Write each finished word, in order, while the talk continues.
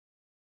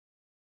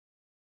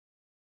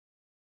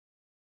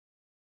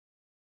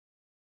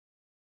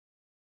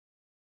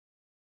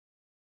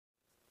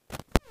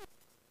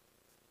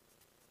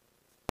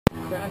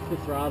the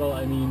throttle,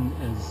 I mean,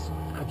 as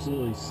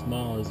absolutely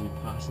small as you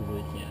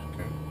possibly can.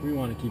 Okay. We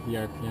want to keep the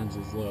RPMs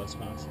as low as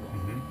possible.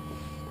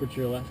 Put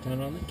your left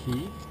hand on the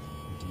key.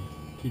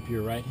 Keep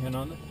your right hand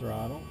on the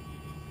throttle.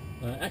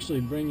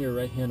 Actually, bring your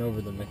right hand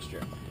over the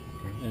mixture.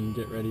 And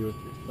get ready with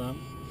your thumb.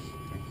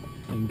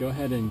 And go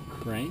ahead and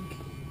crank.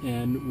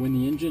 And when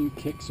the engine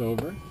kicks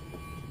over,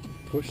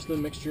 push the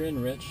mixture in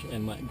rich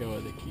and let go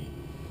of the key.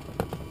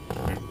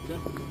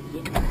 Good.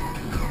 Yep.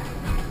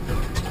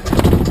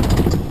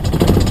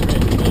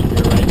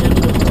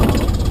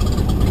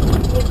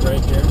 Look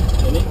right here,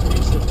 and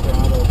increase the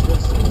throttle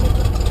just a little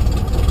bit.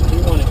 We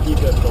want to keep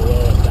it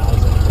below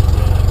 1,000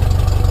 RPM.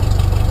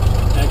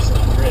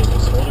 Excellent, great.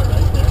 Just hold it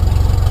right there.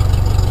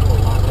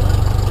 We'll lock it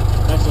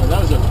up. Excellent.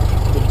 That was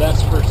the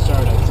best first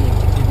start I've seen.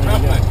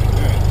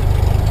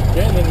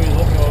 Okay, and then we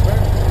look over.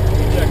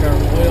 We check our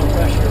oil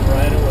pressure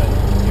right away.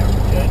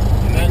 Okay,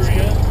 and that's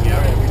good. All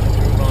right, we can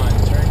move on.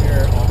 Turn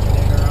your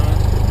alternator on.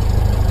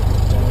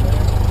 Down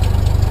there.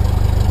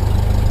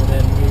 And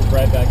then move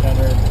right back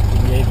under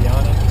the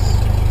avionics.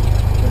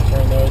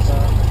 Turn those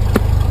on.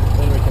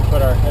 Then we can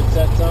put our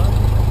headsets on.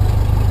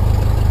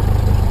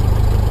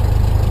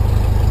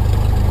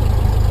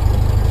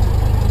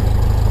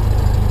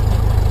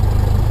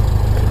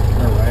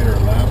 Or right or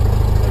left?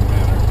 Doesn't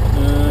matter.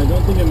 I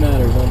don't think it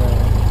matters on that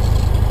one.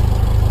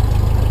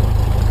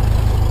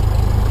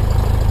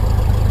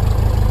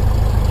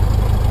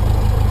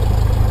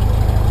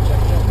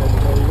 Check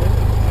everybody good?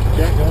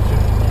 Yeah, gotcha.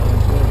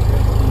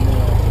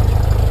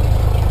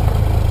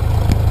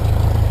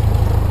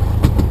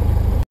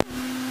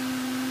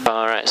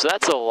 Alright, so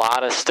that's a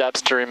lot of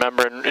steps to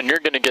remember, and you're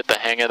going to get the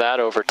hang of that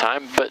over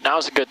time, but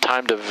now's a good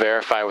time to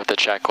verify with the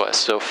checklist.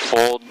 So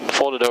fold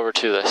it over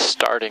to the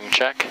starting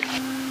check.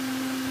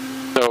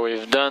 So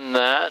we've done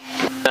that.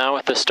 Now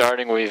with the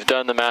starting, we've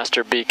done the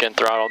master beacon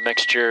throttle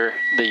mixture.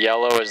 The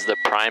yellow is the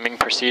priming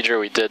procedure.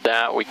 We did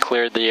that. We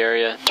cleared the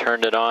area,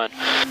 turned it on,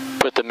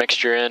 put the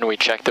mixture in, we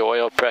checked the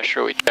oil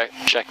pressure, we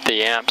checked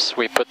the amps,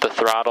 we put the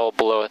throttle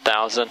below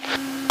 1,000,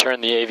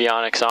 turned the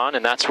avionics on,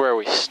 and that's where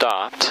we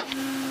stopped.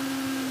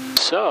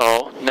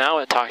 So now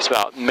it talks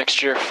about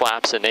mixture,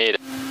 flaps, and ADAS.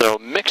 So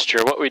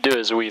mixture, what we do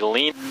is we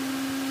lean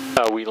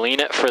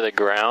it for the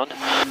ground.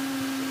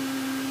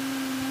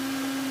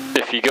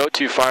 If you go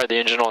too far, the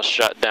engine will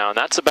shut down.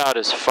 That's about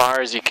as far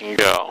as you can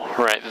go,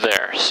 right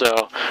there.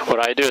 So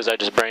what I do is I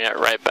just bring it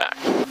right back,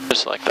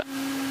 just like that.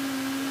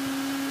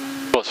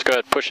 Let's go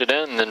ahead and push it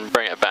in and then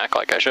bring it back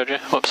like I showed you.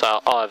 Whoops,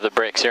 I'll have the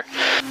brakes here.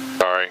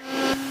 Sorry.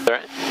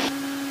 Alright.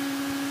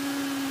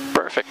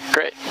 Perfect,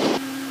 great.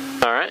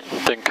 Alright,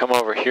 then come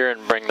over here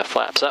and bring the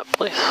flaps up,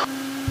 please.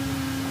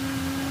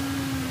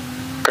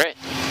 Great.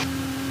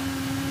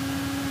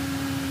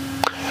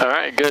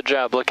 Alright, good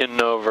job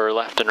looking over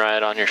left and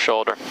right on your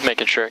shoulder,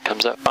 making sure it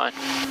comes up fine.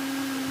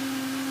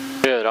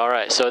 Good,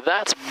 alright, so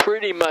that's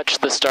pretty much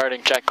the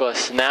starting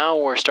checklist. Now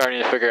we're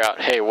starting to figure out,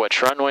 hey,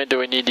 which runway do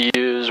we need to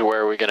use,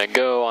 where are we going to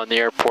go on the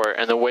airport,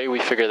 and the way we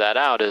figure that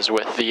out is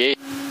with the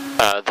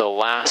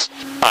last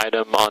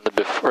item on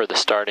the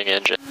starting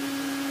engine.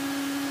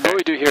 What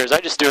we do here is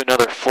I just do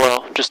another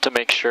foil just to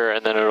make sure,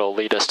 and then it'll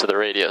lead us to the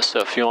radio. So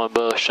if you want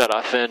both shut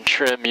off in,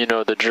 trim, you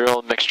know the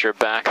drill, mixture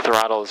back,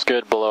 throttle is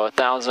good below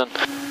 1,000.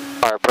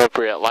 Our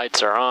appropriate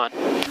lights are on.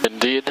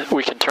 Indeed,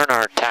 we can turn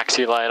our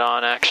taxi light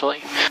on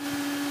actually.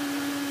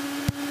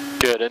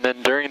 Good, and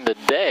then during the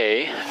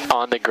day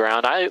on the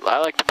ground, I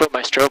like to put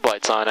my strobe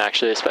lights on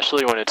actually,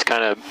 especially when it's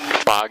kind of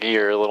foggy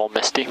or a little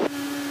misty.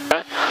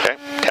 Okay,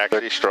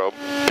 taxi strobe.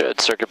 Good,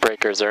 circuit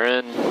breakers are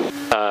in,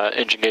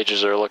 engine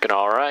gauges are looking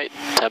alright,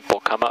 temp will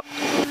come up.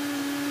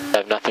 I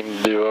have nothing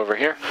to do over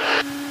here.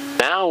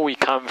 Now we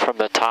come from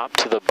the top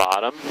to the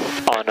bottom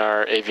on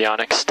our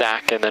avionics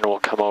stack, and then we'll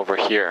come over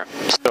here.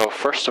 So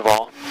first of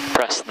all,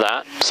 press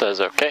that,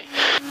 says OK.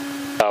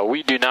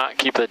 We do not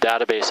keep the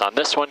database on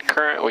this one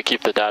current, we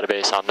keep the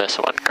database on this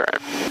one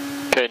current.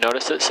 Okay,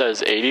 notice it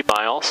says 80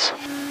 miles.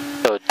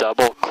 So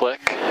double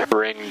click,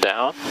 ring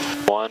down,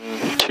 1,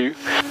 2,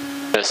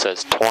 it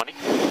says 20.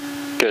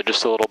 Good,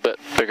 just a little bit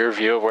bigger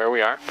view of where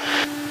we are.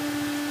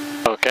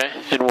 Okay,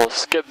 and we'll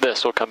skip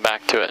this, we'll come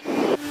back to it.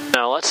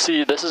 Now let's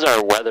see, this is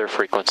our weather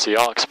frequency.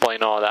 I'll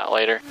explain all of that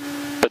later.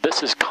 But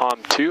this is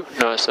COM2,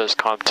 notice it says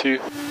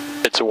COM2.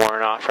 It's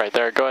worn off right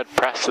there. Go ahead and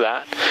press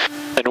that.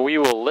 And we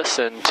will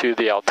listen to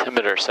the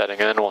altimeter setting,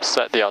 and then we'll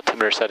set the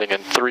altimeter setting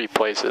in 3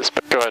 places.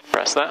 But go ahead and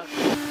press that.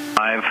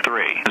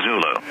 5-3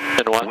 Zulu.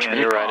 And watch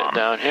me write it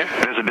down here.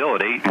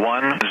 Visibility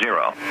 10.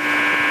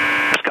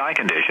 Sky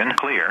condition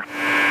clear.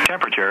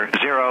 Temperature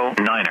 09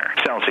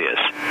 Celsius.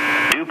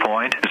 Dew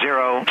point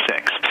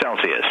 06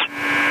 Celsius.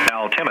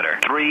 Altimeter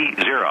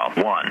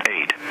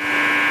 3018.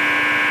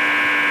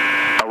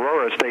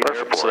 Aurora State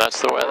Airport. So that's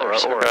the weather.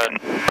 So go ahead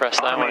and press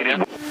that one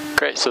again.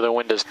 Great. So the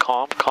wind is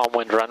calm. Calm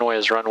wind runway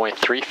is runway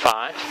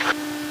 35.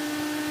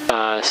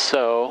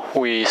 So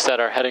we set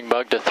our heading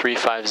bug to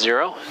 350.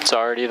 It's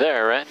already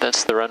there, right?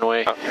 That's the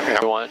runway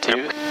we want it to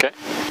use. Okay.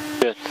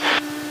 Good.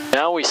 Now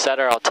now we set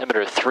our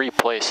altimeter 3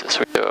 places.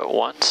 We do it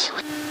once,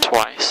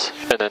 twice,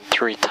 and then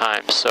 3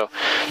 times. So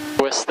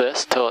twist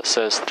this till it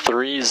says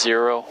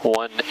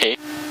 3018.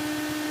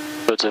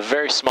 So it's a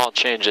very small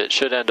change. It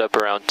should end up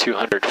around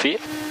 200 feet.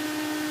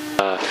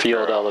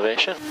 Field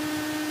elevation.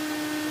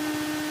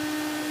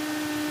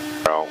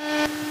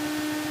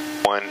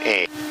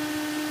 018.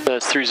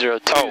 That's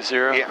 3020. Oh,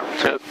 yeah.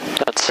 Yep.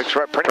 That's Looks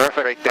right, pretty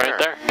perfect. right there. Right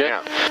there. Good.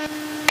 Yeah.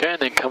 Okay, and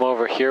then come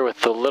over here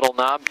with the little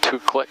knob, 2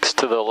 clicks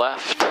to the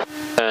left,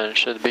 and it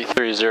should be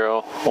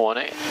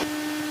 3018.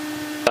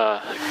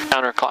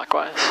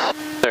 Counterclockwise.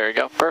 There you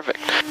go. Perfect.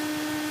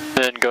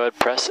 Then go ahead,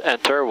 press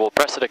enter. We'll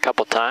press it a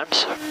couple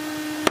times.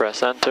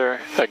 Press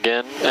enter.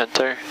 Again,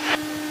 enter.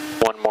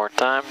 One more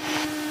time.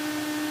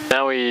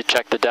 Now we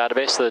check the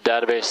database. So the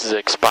database is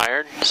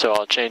expired, so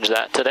I'll change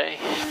that today.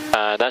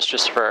 That's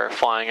just for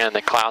flying in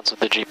the clouds with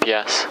the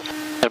GPS.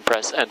 And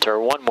press enter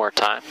one more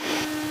time.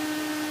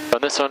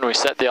 On this one, we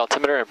set the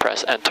altimeter and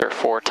press enter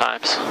 4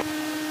 times.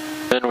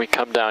 Then we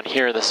come down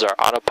here. This is our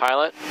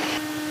autopilot.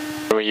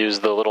 We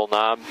use the little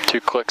knob, 2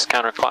 clicks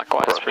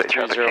counterclockwise for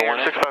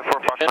 3018.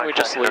 And we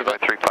just leave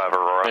it.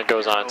 And it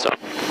goes on its own.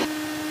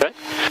 Okay.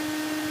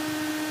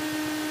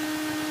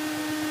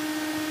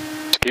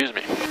 Excuse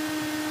me.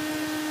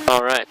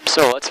 All right,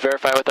 so let's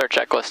verify with our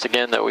checklist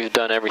again that we've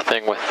done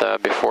everything with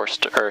before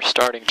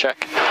starting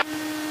check.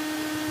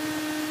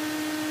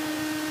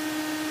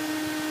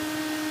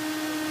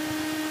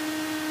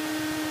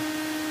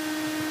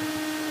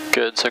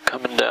 Good, so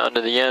coming down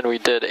to the end, we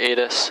did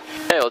ATIS.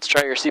 Hey, let's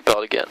try your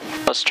seatbelt again.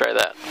 Let's try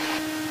that.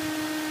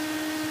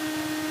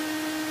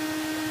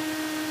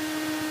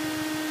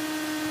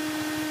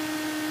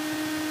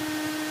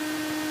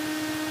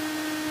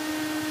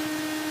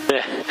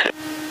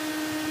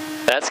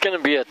 That's gonna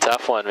be a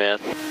tough one, man.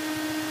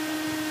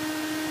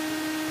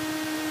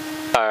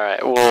 All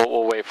right,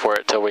 we'll wait for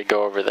it till we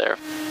go over there.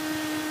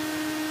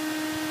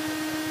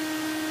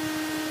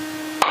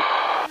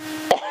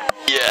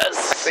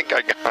 Yes. I think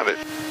I got it.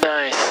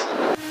 Nice.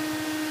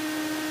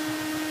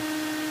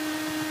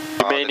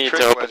 You may need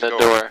to open the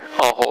door.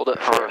 I'll hold it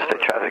for Aurora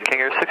State Traffic, King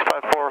Air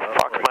 654,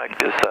 Fox Mike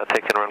is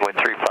taking runway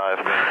 35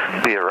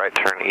 via right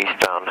turn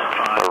eastbound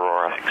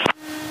Aurora.